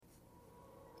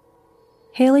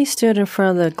Haley stood in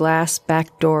front of the glass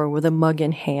back door with a mug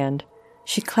in hand.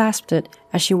 She clasped it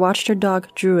as she watched her dog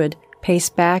Druid pace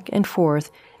back and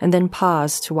forth and then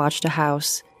pause to watch the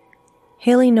house.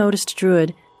 Haley noticed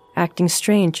Druid acting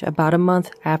strange about a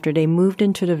month after they moved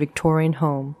into the Victorian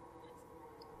home.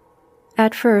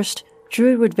 At first,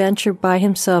 Druid would venture by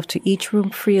himself to each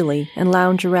room freely and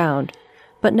lounge around,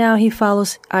 but now he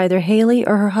follows either Haley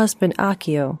or her husband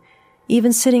Akio,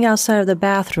 even sitting outside of the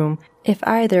bathroom if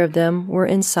either of them were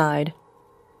inside.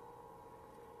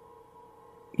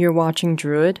 "You're watching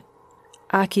Druid?"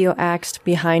 Akio asked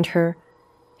behind her.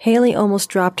 Haley almost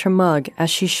dropped her mug as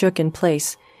she shook in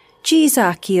place. "Geez,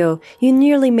 Akio, you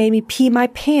nearly made me pee my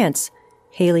pants,"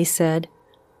 Haley said.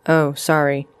 "Oh,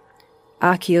 sorry,"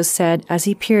 Akio said as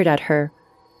he peered at her.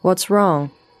 "What's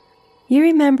wrong?" "You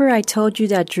remember I told you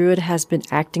that Druid has been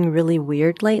acting really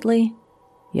weird lately?"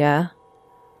 "Yeah."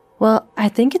 "Well, I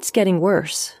think it's getting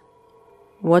worse."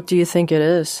 "What do you think it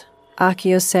is?"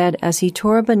 Akio said as he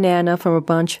tore a banana from a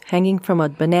bunch hanging from a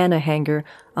banana hanger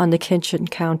on the kitchen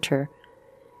counter.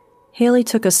 Haley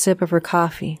took a sip of her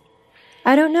coffee.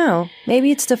 "I don't know.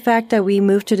 Maybe it's the fact that we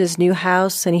moved to this new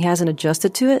house and he hasn't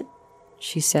adjusted to it,"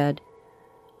 she said.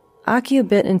 Akio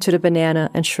bit into the banana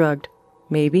and shrugged.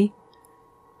 "Maybe."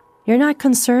 "You're not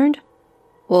concerned?"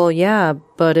 "Well, yeah,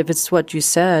 but if it's what you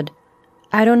said."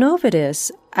 "I don't know if it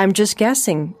is. I'm just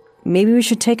guessing. Maybe we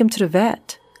should take him to the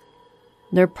vet."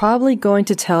 "They're probably going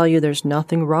to tell you there's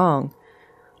nothing wrong,"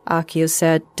 Akio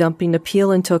said, dumping the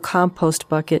peel into a compost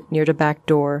bucket near the back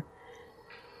door.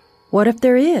 "What if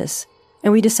there is,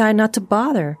 and we decide not to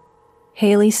bother?"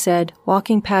 Haley said,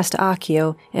 walking past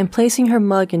Akio and placing her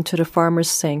mug into the farmer's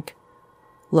sink.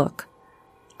 "Look."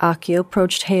 Akio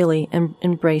approached Haley and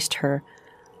embraced her.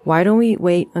 "Why don't we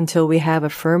wait until we have a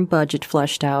firm budget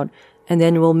fleshed out, and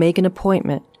then we'll make an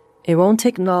appointment. It won't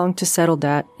take long to settle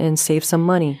that and save some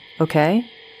money, okay?"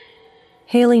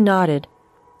 Haley nodded.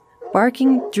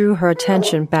 Barking drew her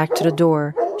attention back to the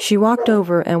door. She walked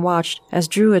over and watched as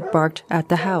Druid barked at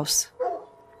the house.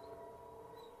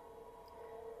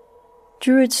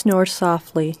 Druid snored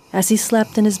softly as he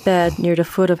slept in his bed near the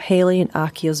foot of Haley and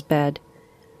Akio's bed.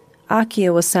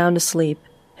 Akio was sound asleep,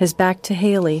 his back to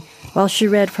Haley, while she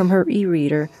read from her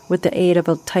e-reader with the aid of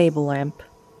a table lamp.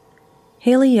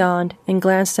 Haley yawned and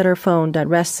glanced at her phone that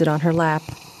rested on her lap.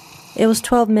 It was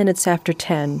 12 minutes after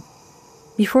 10.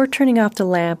 Before turning off the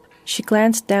lamp, she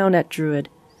glanced down at Druid.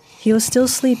 He was still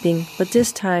sleeping, but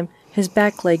this time his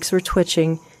back legs were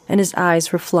twitching and his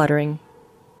eyes were fluttering.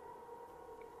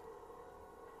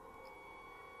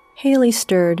 Haley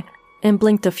stirred and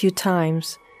blinked a few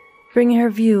times, bringing her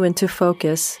view into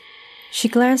focus. She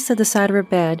glanced at the side of her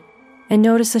bed and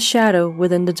noticed a shadow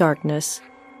within the darkness.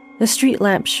 The street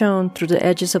lamp shone through the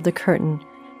edges of the curtain,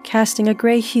 casting a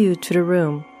gray hue to the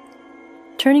room.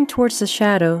 Turning towards the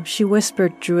shadow, she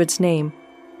whispered Druid's name.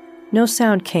 No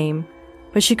sound came,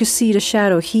 but she could see the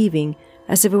shadow heaving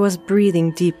as if it was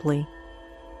breathing deeply.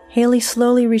 Haley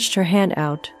slowly reached her hand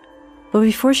out, but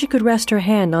before she could rest her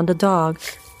hand on the dog,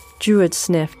 Druid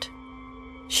sniffed.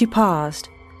 She paused,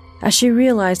 as she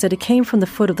realized that it came from the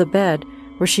foot of the bed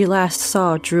where she last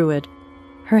saw Druid.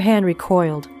 Her hand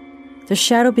recoiled. The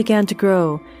shadow began to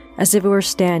grow, as if it were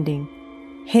standing.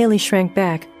 Haley shrank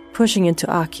back, pushing into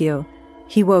Akio.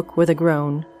 He woke with a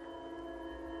groan.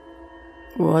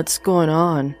 "What's going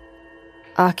on?"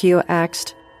 Akio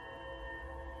asked.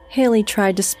 Haley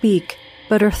tried to speak,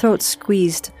 but her throat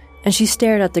squeezed, and she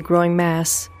stared at the growing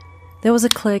mass. There was a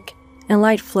click, and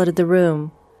light flooded the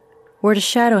room. Where the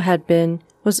shadow had been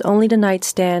was only the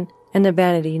nightstand and the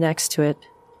vanity next to it.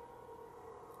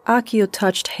 Akio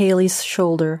touched Haley's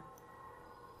shoulder.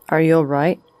 "Are you all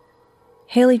right?"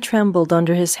 Haley trembled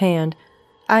under his hand.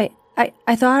 I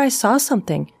thought I saw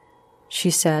something," she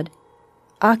said.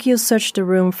 Akio searched the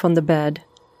room from the bed.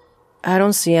 "I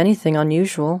don't see anything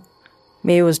unusual.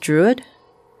 Maybe it was Druid?"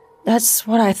 "That's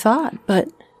what I thought, but—"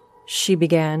 she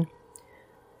began.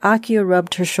 Akio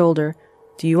rubbed her shoulder.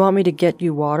 "Do you want me to get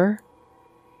you water?"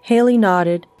 Haley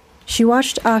nodded. She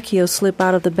watched Akio slip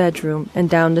out of the bedroom and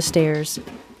down the stairs.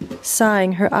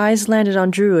 Sighing, her eyes landed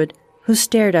on Druid, who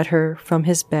stared at her from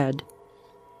his bed.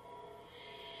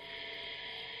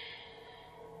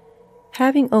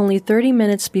 Having only 30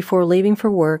 minutes before leaving for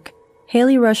work,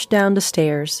 Haley rushed down the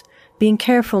stairs, being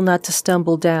careful not to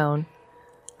stumble down.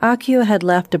 Akio had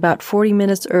left about 40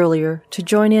 minutes earlier to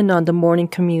join in on the morning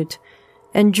commute,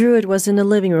 and Druid was in the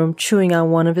living room chewing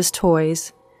on one of his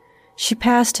toys. She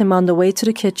passed him on the way to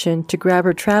the kitchen to grab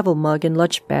her travel mug and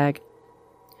lunch bag.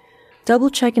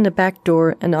 Double-checking the back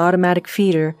door and the automatic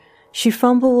feeder, she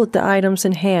fumbled with the items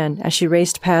in hand as she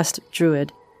raced past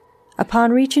Druid.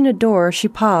 Upon reaching the door, she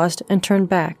paused and turned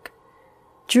back.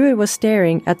 Druid was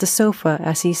staring at the sofa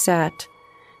as he sat,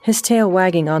 his tail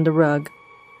wagging on the rug.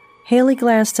 Haley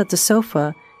glanced at the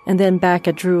sofa and then back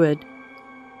at Druid.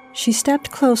 She stepped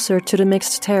closer to the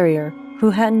mixed terrier,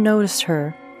 who hadn't noticed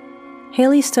her.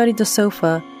 Haley studied the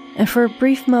sofa, and for a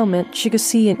brief moment she could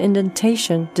see an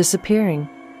indentation disappearing.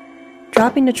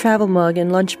 Dropping the travel mug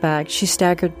and lunch bag, she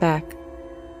staggered back.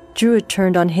 Druid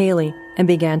turned on Haley and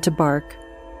began to bark.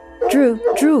 Drew,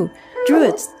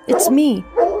 it's me,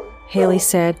 Haley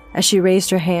said as she raised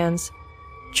her hands.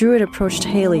 Druid approached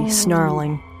Haley,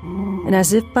 snarling, and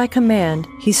as if by command,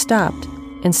 he stopped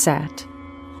and sat.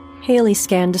 Haley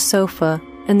scanned the sofa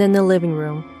and then the living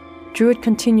room. Druid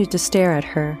continued to stare at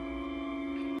her.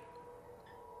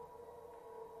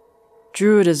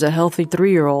 Druid is a healthy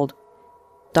 3-year-old,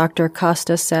 Dr.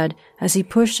 Acosta said as he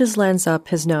pushed his lens up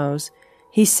his nose.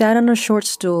 He sat on a short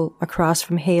stool across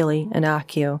from Haley and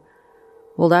Akio.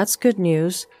 Well, that's good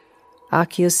news,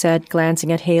 Akio said,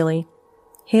 glancing at Haley.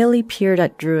 Haley peered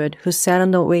at Druid, who sat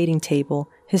on the waiting table,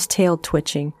 his tail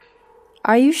twitching.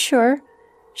 Are you sure?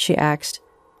 She asked.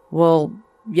 Well,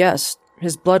 yes.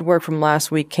 His blood work from last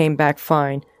week came back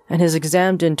fine, and his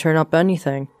exam didn't turn up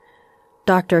anything,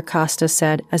 Dr. Acosta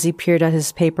said as he peered at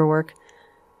his paperwork.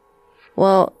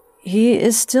 Well, he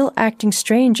is still acting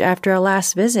strange after our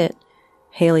last visit,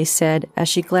 Haley said as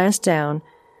she glanced down.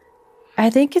 I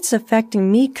think it's affecting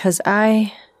me 'cause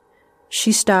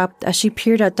She stopped as she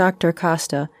peered at Dr.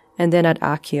 Acosta and then at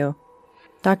Akio.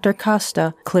 Dr.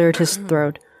 Acosta cleared his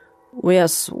throat.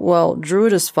 Yes, well,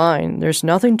 Druid is fine. There's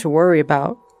nothing to worry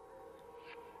about.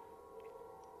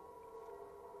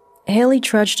 Haley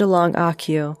trudged along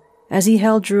Akio as he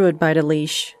held Druid by the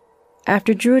leash.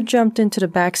 After Druid jumped into the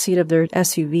back seat of their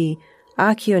SUV,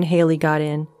 Akio and Haley got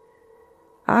in.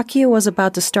 Akio was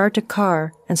about to start the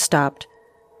car and stopped.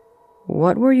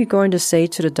 What were you going to say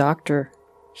to the doctor?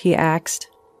 He asked.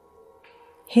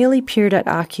 Haley peered at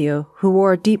Akio, who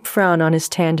wore a deep frown on his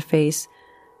tanned face.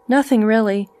 Nothing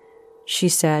really, she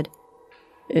said.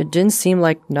 It didn't seem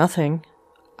like nothing,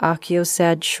 Akio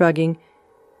said, shrugging.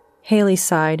 Haley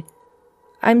sighed.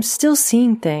 I'm still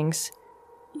seeing things.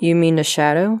 You mean the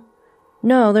shadow?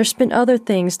 No, there's been other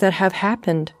things that have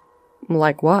happened.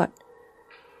 Like what?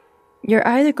 You're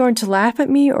either going to laugh at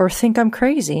me or think I'm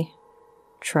crazy.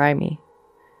 Try me,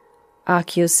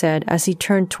 Akio said as he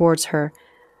turned towards her.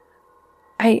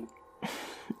 I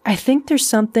think there's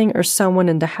something or someone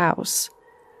in the house.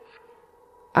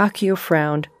 Akio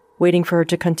frowned, waiting for her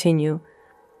to continue.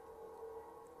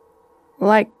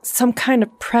 Like some kind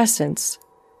of presence.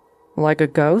 Like a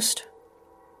ghost?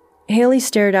 Haley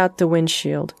stared out the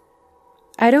windshield.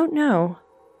 I don't know.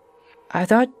 I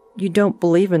thought you don't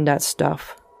believe in that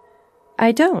stuff.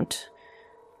 I don't,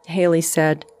 Haley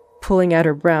said, pulling at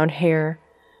her brown hair.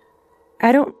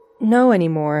 I don't know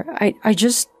anymore. I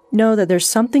just know that there's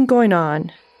something going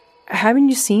on. Haven't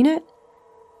you seen it?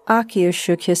 Akio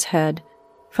shook his head.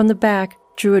 From the back,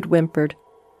 Druid whimpered.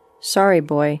 Sorry,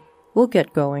 boy. We'll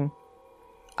get going,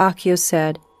 Akio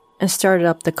said, and started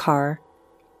up the car.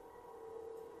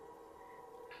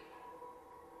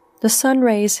 The sun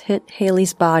rays hit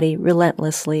Haley's body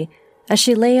relentlessly as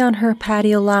she lay on her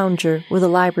patio lounger with a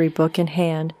library book in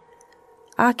hand.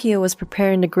 Akio was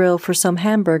preparing the grill for some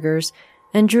hamburgers,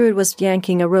 and Druid was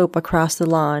yanking a rope across the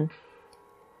lawn.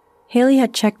 Haley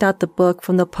had checked out the book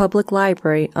from the public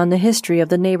library on the history of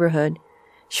the neighborhood.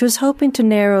 She was hoping to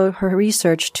narrow her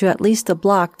research to at least the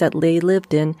block that they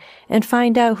lived in and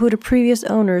find out who the previous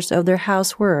owners of their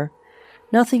house were.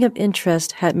 Nothing of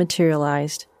interest had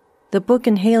materialized. The book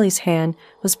in Haley's hand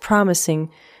was promising,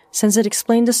 since it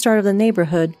explained the start of the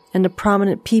neighborhood and the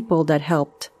prominent people that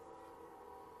helped.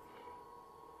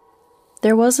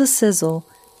 There was a sizzle,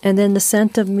 and then the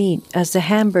scent of meat as the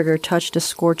hamburger touched the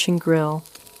scorching grill.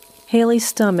 Haley's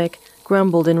stomach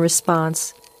grumbled in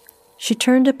response. She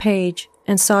turned a page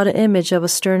and saw the image of a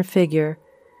stern figure.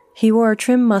 He wore a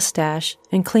trim mustache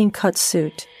and clean-cut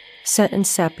suit, set in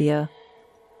sepia.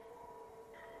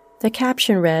 The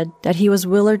caption read that he was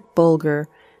Willard Bulger,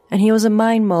 and he was a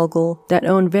mine mogul that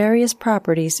owned various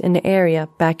properties in the area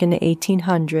back in the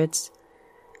 1800s.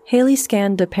 Haley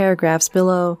scanned the paragraphs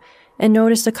below and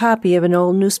noticed a copy of an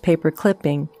old newspaper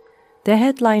clipping. The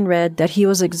headline read that he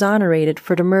was exonerated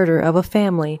for the murder of a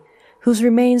family whose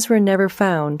remains were never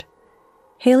found.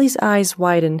 Haley's eyes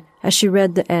widened as she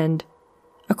read the end.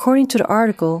 According to the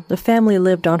article, the family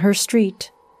lived on her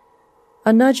street.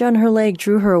 A nudge on her leg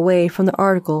drew her away from the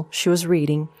article she was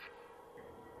reading.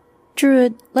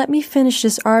 Druid, let me finish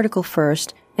this article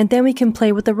first, and then we can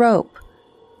play with the rope,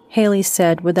 Haley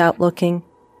said without looking.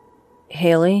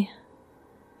 Haley?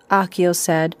 Akio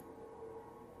said.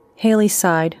 Haley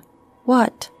sighed.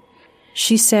 What?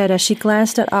 she said as she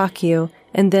glanced at Akio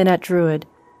and then at Druid.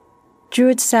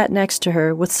 Druid sat next to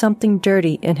her with something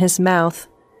dirty in his mouth.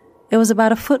 It was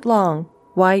about a foot long,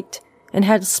 white, and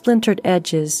had splintered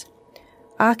edges.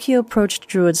 Akio approached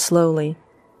Druid slowly.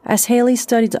 As Haley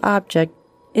studied the object,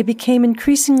 it became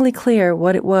increasingly clear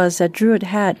what it was that Druid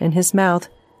had in his mouth,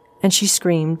 and she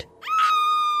screamed.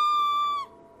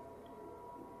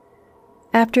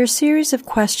 After a series of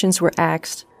questions were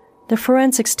asked, the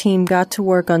forensics team got to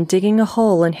work on digging a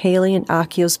hole in Haley and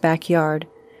Akio's backyard.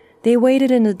 They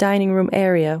waited in the dining room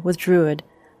area with Druid,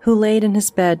 who laid in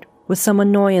his bed with some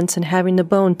annoyance in having the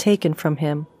bone taken from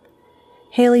him.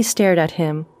 Haley stared at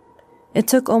him. It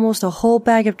took almost a whole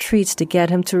bag of treats to get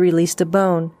him to release the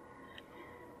bone.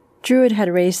 Druid had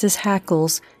raised his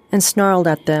hackles and snarled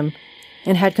at them,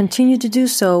 and had continued to do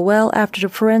so well after the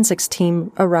forensics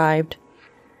team arrived.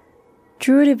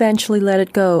 Druid eventually let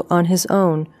it go on his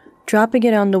own, dropping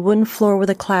it on the wooden floor with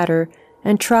a clatter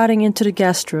and trotting into the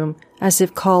guest room as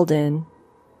if called in.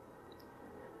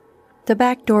 The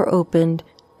back door opened,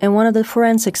 and one of the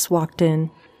forensics walked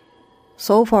in.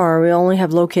 So far, we only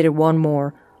have located one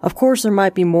more. Of course, there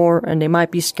might be more, and they might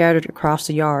be scattered across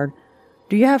the yard.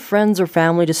 Do you have friends or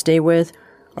family to stay with?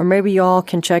 Or maybe y'all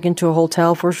can check into a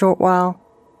hotel for a short while?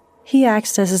 He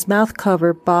asked as his mouth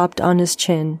cover bobbed on his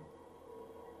chin.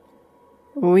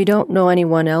 We don't know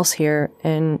anyone else here,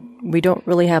 and we don't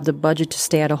really have the budget to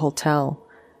stay at a hotel,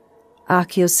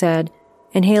 Akio said,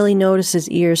 and Haley noticed his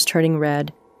ears turning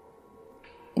red.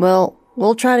 Well,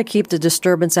 we'll try to keep the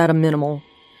disturbance at a minimal,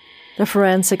 the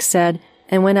forensic said,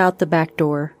 and went out the back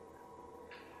door.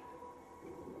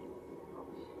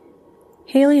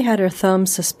 Haley had her thumb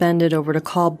suspended over the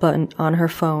call button on her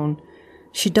phone.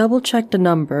 She double-checked the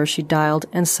number she dialed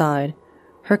and sighed.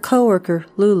 Her coworker,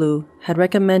 Lulu, had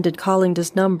recommended calling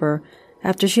this number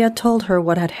after she had told her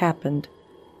what had happened.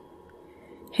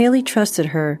 Haley trusted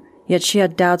her, yet she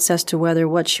had doubts as to whether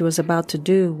what she was about to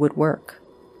do would work.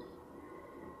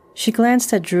 She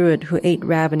glanced at Druid, who ate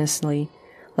ravenously,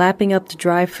 lapping up the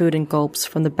dry food in gulps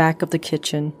from the back of the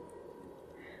kitchen.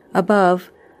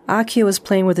 Above, Akio was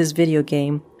playing with his video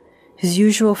game, his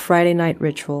usual Friday night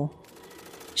ritual.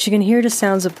 She can hear the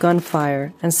sounds of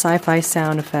gunfire and sci-fi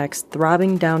sound effects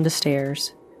throbbing down the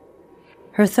stairs.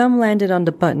 Her thumb landed on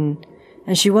the button,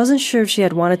 and she wasn't sure if she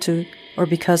had wanted to or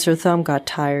because her thumb got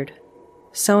tired.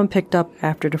 Someone picked up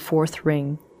after the fourth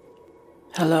ring.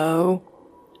 Hello?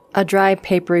 A dry,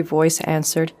 papery voice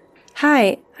answered.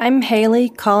 Hi, I'm Haley,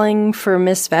 calling for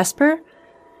Miss Vesper,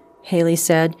 Haley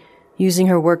said, using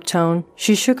her work tone.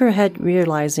 She shook her head,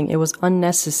 realizing it was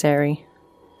unnecessary.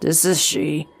 This is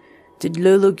she. Did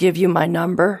Lulu give you my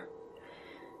number?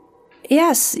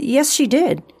 Yes, she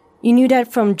did. You knew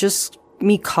that from just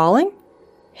me calling?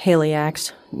 Haley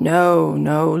asked. No,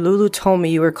 Lulu told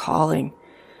me you were calling,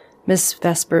 Miss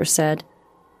Vesper said.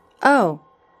 Oh.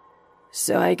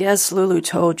 So I guess Lulu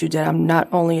told you that I'm not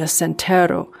only a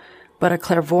santero, but a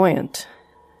clairvoyant.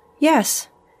 Yes,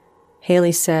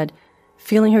 Haley said,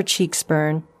 feeling her cheeks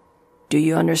burn. Do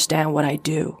you understand what I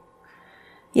do?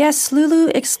 Yes,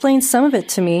 Lulu explained some of it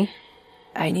to me.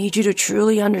 I need you to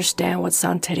truly understand what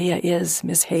Santeria is,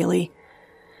 Miss Haley.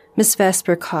 Miss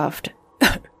Vesper coughed.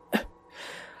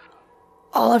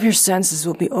 All of your senses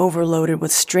will be overloaded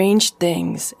with strange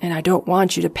things, and I don't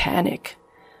want you to panic.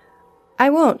 I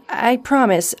won't, I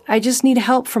promise. I just need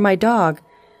help for my dog.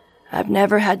 I've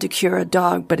never had to cure a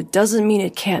dog, but it doesn't mean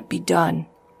it can't be done.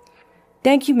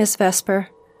 Thank you, Miss Vesper,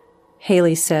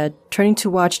 Haley said, turning to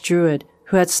watch Druid,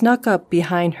 who had snuck up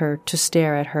behind her to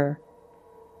stare at her.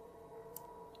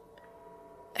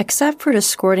 Except for the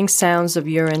squirting sounds of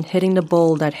urine hitting the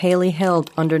bowl that Haley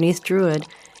held underneath Druid,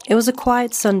 it was a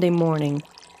quiet Sunday morning.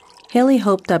 Haley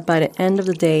hoped that by the end of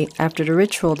the day, after the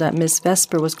ritual that Miss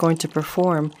Vesper was going to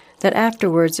perform, that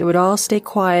afterwards it would all stay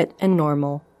quiet and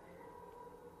normal.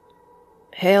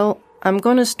 Hale, I'm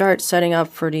going to start setting up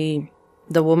for the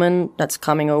woman that's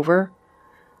coming over,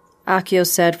 Akio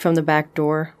said from the back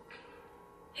door.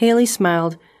 Haley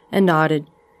smiled and nodded.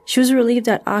 She was relieved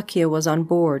that Akio was on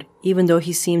board, even though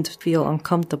he seemed to feel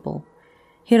uncomfortable.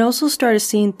 He had also started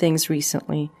seeing things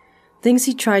recently, things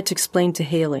he tried to explain to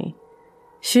Haley.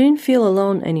 She didn't feel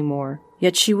alone anymore,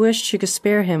 yet she wished she could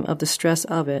spare him of the stress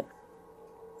of it.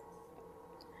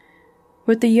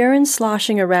 With the urine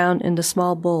sloshing around in the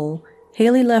small bowl,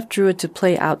 Haley left Druid to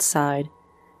play outside.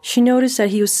 She noticed that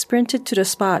he was sprinted to the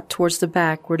spot towards the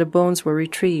back where the bones were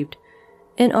retrieved.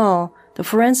 In all, the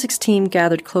forensics team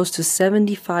gathered close to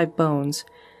 75 bones,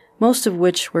 most of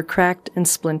which were cracked and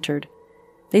splintered.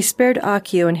 They spared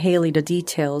Akio and Haley the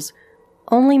details,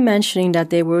 only mentioning that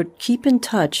they would keep in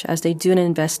touch as they do an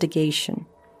investigation.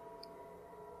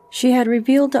 She had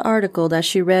revealed the article that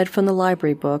she read from the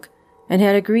library book and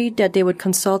had agreed that they would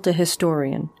consult a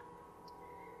historian.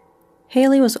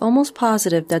 Haley was almost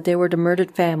positive that they were the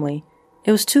murdered family.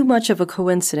 It was too much of a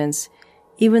coincidence,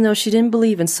 even though she didn't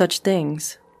believe in such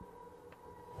things.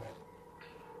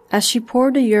 As she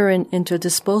poured the urine into a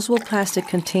disposable plastic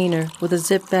container with a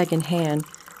zip bag in hand,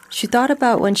 she thought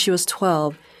about when she was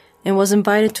 12 and was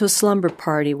invited to a slumber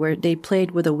party where they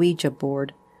played with a Ouija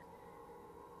board.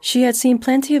 She had seen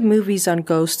plenty of movies on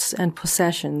ghosts and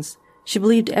possessions. She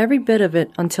believed every bit of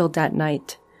it until that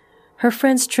night. Her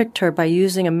friends tricked her by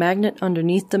using a magnet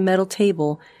underneath the metal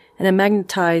table and a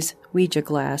magnetized Ouija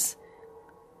glass.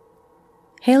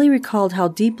 Haley recalled how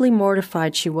deeply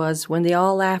mortified she was when they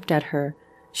all laughed at her.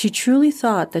 She truly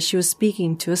thought that she was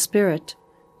speaking to a spirit.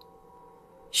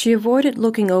 She avoided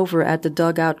looking over at the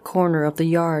dugout corner of the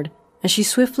yard, and she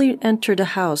swiftly entered the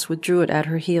house with Druid at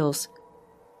her heels.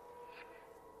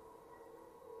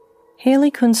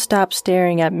 Haley couldn't stop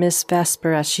staring at Miss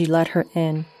Vesper as she let her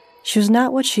in. She was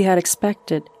not what she had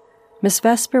expected. Miss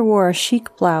Vesper wore a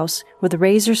chic blouse with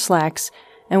razor slacks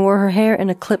and wore her hair in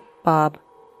a clip bob.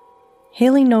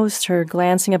 Haley noticed her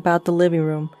glancing about the living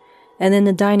room and in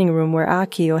the dining room where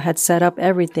Akio had set up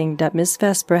everything that Miss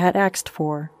Vesper had asked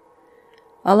for.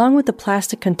 Along with the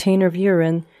plastic container of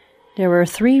urine, there were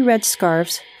 3 red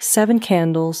scarves, 7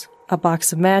 candles, a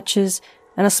box of matches,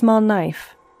 and a small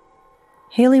knife.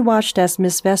 Haley watched as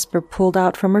Miss Vesper pulled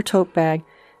out from her tote bag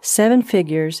 7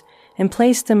 figures and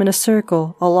placed them in a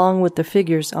circle along with the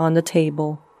figures on the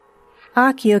table.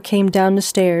 Akio came down the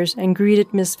stairs and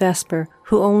greeted Miss Vesper,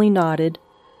 who only nodded.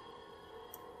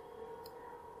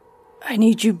 I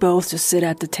need you both to sit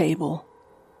at the table.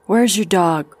 Where's your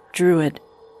dog, Druid?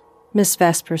 Miss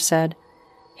Vesper said.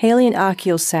 Haley and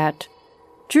Akio sat.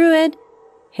 Druid!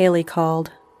 Haley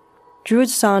called. Druid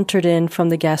sauntered in from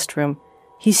the guest room.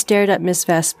 He stared at Miss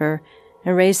Vesper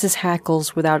and raised his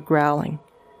hackles without growling.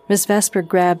 Miss Vesper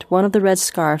grabbed one of the red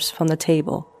scarves from the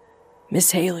table.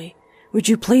 Miss Haley, would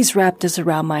you please wrap this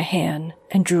around my hand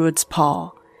and Druid's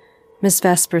paw? Miss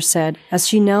Vesper said as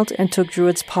she knelt and took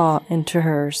Druid's paw into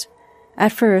hers.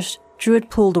 At first, Druid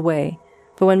pulled away,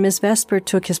 but when Miss Vesper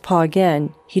took his paw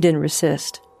again, he didn't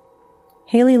resist.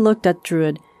 Haley looked at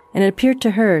Druid, and it appeared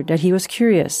to her that he was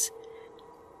curious.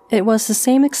 It was the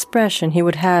same expression he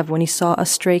would have when he saw a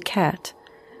stray cat.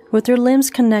 With her limbs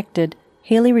connected,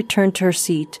 Haley returned to her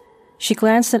seat. She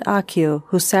glanced at Akio,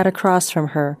 who sat across from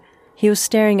her. He was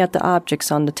staring at the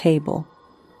objects on the table.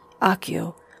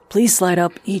 Akio, please light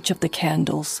up each of the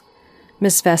candles,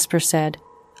 Miss Vesper said.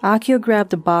 Akio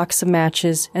grabbed a box of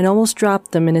matches and almost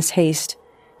dropped them in his haste.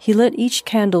 He lit each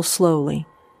candle slowly.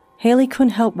 Haley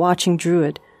couldn't help watching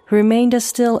Druid, who remained as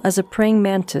still as a praying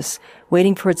mantis,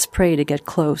 waiting for its prey to get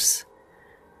close.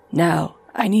 Now,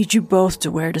 I need you both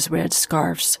to wear these red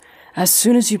scarves. As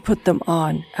soon as you put them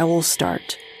on, I will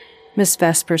start, Miss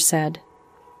Vesper said.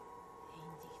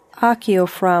 Akio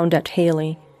frowned at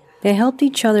Haley. They helped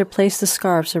each other place the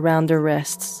scarves around their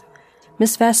wrists.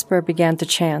 Miss Vesper began to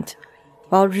chant,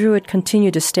 while Druid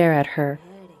continued to stare at her.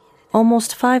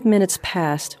 Almost 5 minutes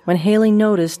passed when Haley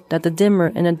noticed that the dimmer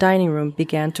in the dining room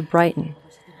began to brighten.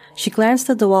 She glanced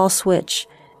at the wall switch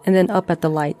and then up at the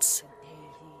lights.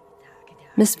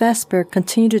 Miss Vesper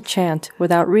continued to chant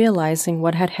without realizing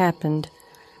what had happened.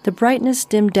 The brightness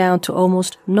dimmed down to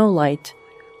almost no light.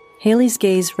 Haley's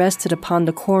gaze rested upon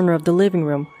the corner of the living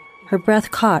room. Her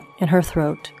breath caught in her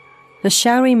throat. The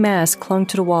shadowy mass clung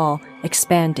to the wall,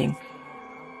 expanding.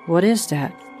 "What is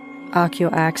that?"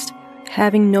 Akio asked,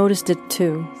 having noticed it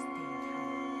too.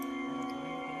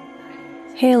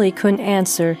 Haley couldn't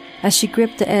answer as she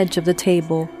gripped the edge of the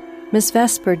table. Miss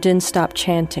Vesper didn't stop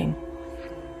chanting.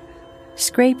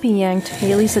 Scraping yanked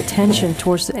Haley's attention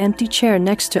towards the empty chair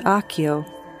next to Akio.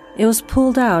 It was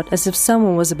pulled out as if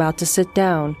someone was about to sit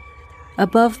down.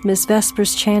 Above Miss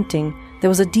Vesper's chanting, there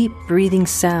was a deep breathing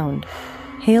sound.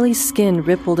 Haley's skin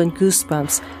rippled in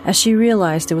goosebumps as she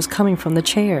realized it was coming from the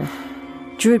chair.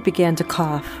 Druid began to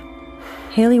cough.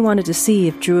 Haley wanted to see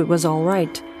if Druid was all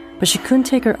right, but she couldn't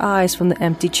take her eyes from the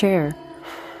empty chair.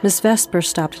 Miss Vesper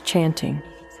stopped chanting.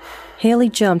 Haley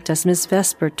jumped as Miss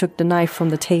Vesper took the knife from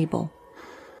the table.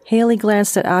 Haley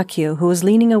glanced at Akio, who was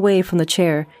leaning away from the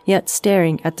chair, yet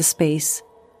staring at the space.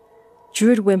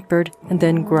 Druid whimpered and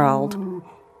then growled.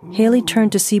 Haley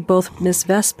turned to see both Miss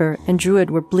Vesper and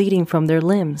Druid were bleeding from their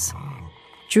limbs.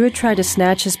 Druid tried to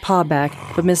snatch his paw back,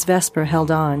 but Miss Vesper held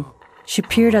on. She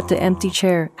peered at the empty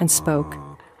chair and spoke.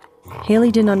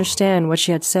 Haley didn't understand what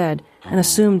she had said and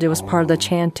assumed it was part of the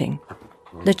chanting.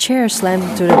 The chair slammed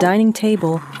into the dining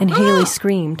table and Haley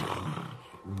screamed.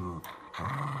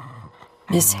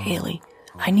 Miss Haley,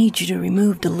 I need you to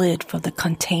remove the lid from the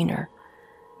container,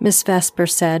 Miss Vesper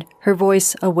said, her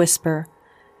voice a whisper.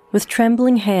 With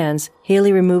trembling hands,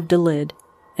 Haley removed the lid.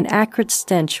 An acrid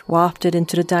stench wafted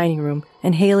into the dining room,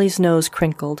 and Haley's nose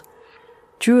crinkled.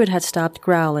 Druid had stopped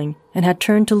growling and had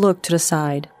turned to look to the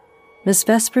side. Miss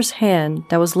Vesper's hand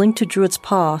that was linked to Druid's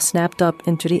paw snapped up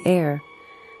into the air.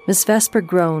 Miss Vesper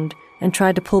groaned and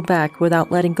tried to pull back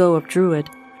without letting go of Druid.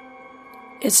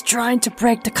 It's trying to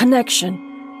break the connection,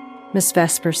 Miss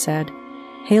Vesper said.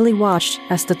 Haley watched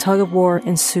as the tug-of-war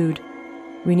ensued.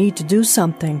 We need to do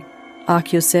something,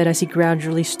 Akio said as he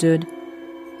gradually stood.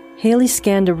 Haley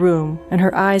scanned the room, and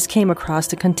her eyes came across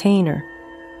the container.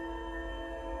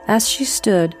 As she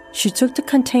stood, she took the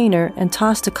container and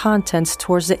tossed the contents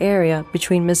towards the area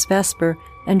between Miss Vesper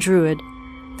and Druid.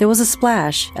 There was a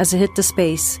splash as it hit the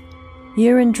space.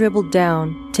 Urine dribbled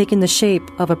down, taking the shape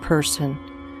of a person.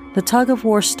 The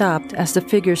tug-of-war stopped as the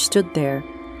figure stood there.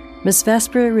 Miss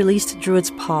Vesper released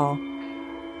Druid's paw.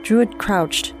 Druid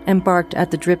crouched and barked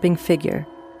at the dripping figure.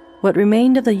 What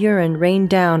remained of the urine rained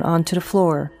down onto the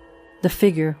floor. The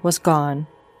figure was gone.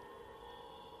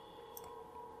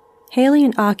 Haley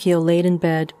and Akio laid in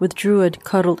bed with Druid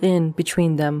cuddled in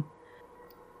between them.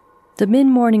 The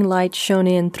mid-morning light shone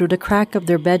in through the crack of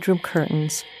their bedroom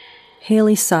curtains.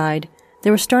 Haley sighed.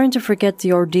 They were starting to forget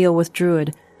the ordeal with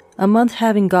Druid, a month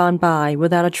having gone by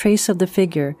without a trace of the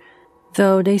figure,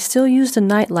 though they still used a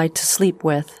nightlight to sleep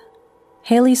with.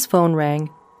 Haley's phone rang.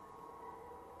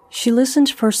 She listened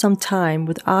for some time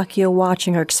with Akio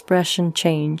watching her expression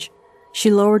change. She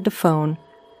lowered the phone.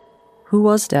 Who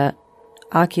was that?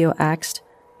 Akio asked.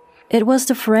 It was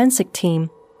the forensic team,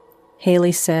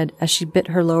 Haley said as she bit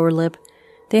her lower lip.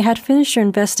 They had finished their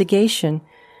investigation.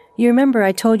 You remember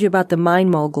I told you about the mine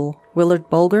mogul, Willard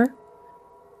Bulger?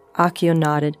 Akio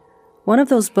nodded. One of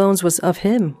those bones was of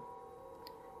him.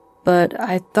 But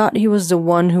I thought he was the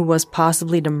one who was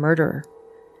possibly the murderer.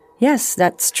 Yes,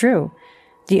 that's true.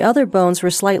 The other bones were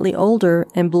slightly older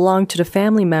and belonged to the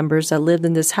family members that lived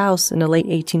in this house in the late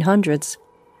 1800s.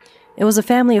 It was a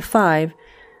family of 5,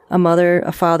 a mother,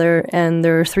 a father, and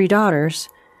their 3 daughters.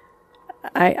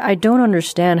 I don't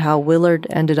understand how Willard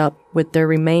ended up with their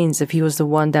remains if he was the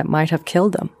one that might have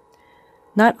killed them.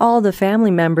 Not all the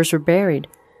family members were buried.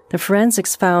 The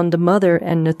forensics found the mother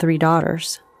and the 3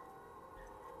 daughters.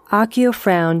 Akio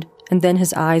frowned, and then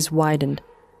his eyes widened.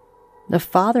 The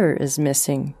father is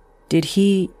missing. Did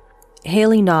he...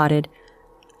 Haley nodded.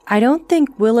 I don't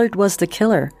think Willard was the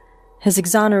killer. His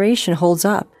exoneration holds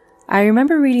up. I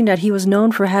remember reading that he was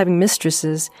known for having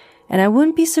mistresses, and I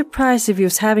wouldn't be surprised if he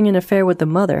was having an affair with the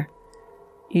mother.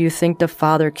 You think the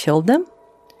father killed them?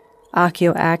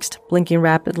 Akio asked, blinking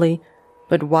rapidly.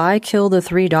 But why kill the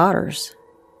 3 daughters?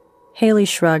 Haley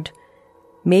shrugged.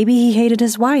 Maybe he hated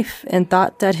his wife and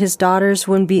thought that his daughters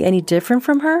wouldn't be any different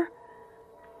from her?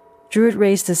 Druid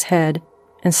raised his head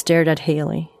and stared at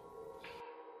Haley.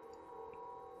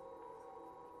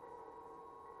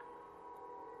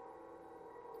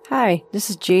 Hi, this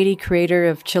is JD, creator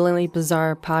of Chillingly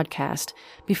Bizarre podcast.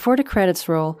 Before the credits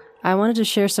roll, I wanted to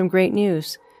share some great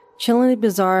news. Chillingly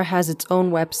Bizarre has its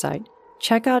own website.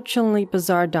 Check out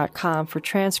chillinglybizarre.com for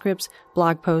transcripts,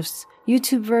 blog posts,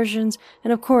 YouTube versions,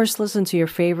 and of course listen to your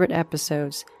favorite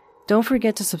episodes. Don't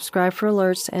forget to subscribe for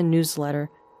alerts and newsletter.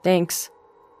 Thanks.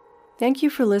 Thank you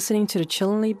for listening to the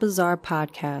Chillingly Bizarre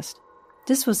podcast.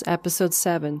 This was episode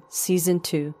 7, season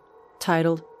 2,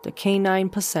 titled The Canine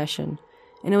Possession,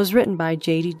 and it was written by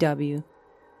JDW.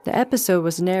 The episode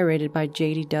was narrated by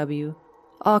JDW.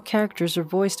 All characters are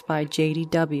voiced by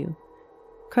JDW.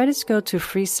 Credits go to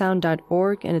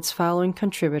freesound.org and its following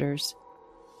contributors: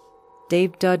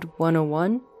 Dave Dudd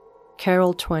 101,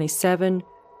 Carol 27,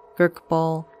 Girk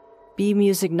Ball, B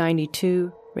Music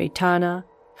 92, Raytana,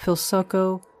 Phil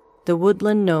Socko, The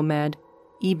Woodland Nomad,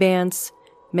 Ebance,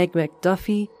 Meg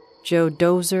McDuffie, Joe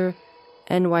Dozer,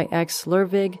 NYX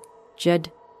Lurvig,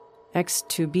 Jed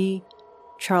X2B,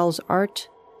 Charles Art,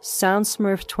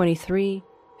 Soundsmurf 23,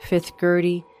 Fifth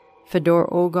Gertie,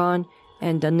 Fedor Ogon,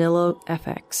 and Danilo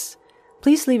FX.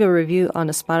 Please leave a review on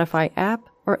the Spotify app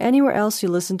or anywhere else you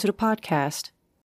listen to the podcast.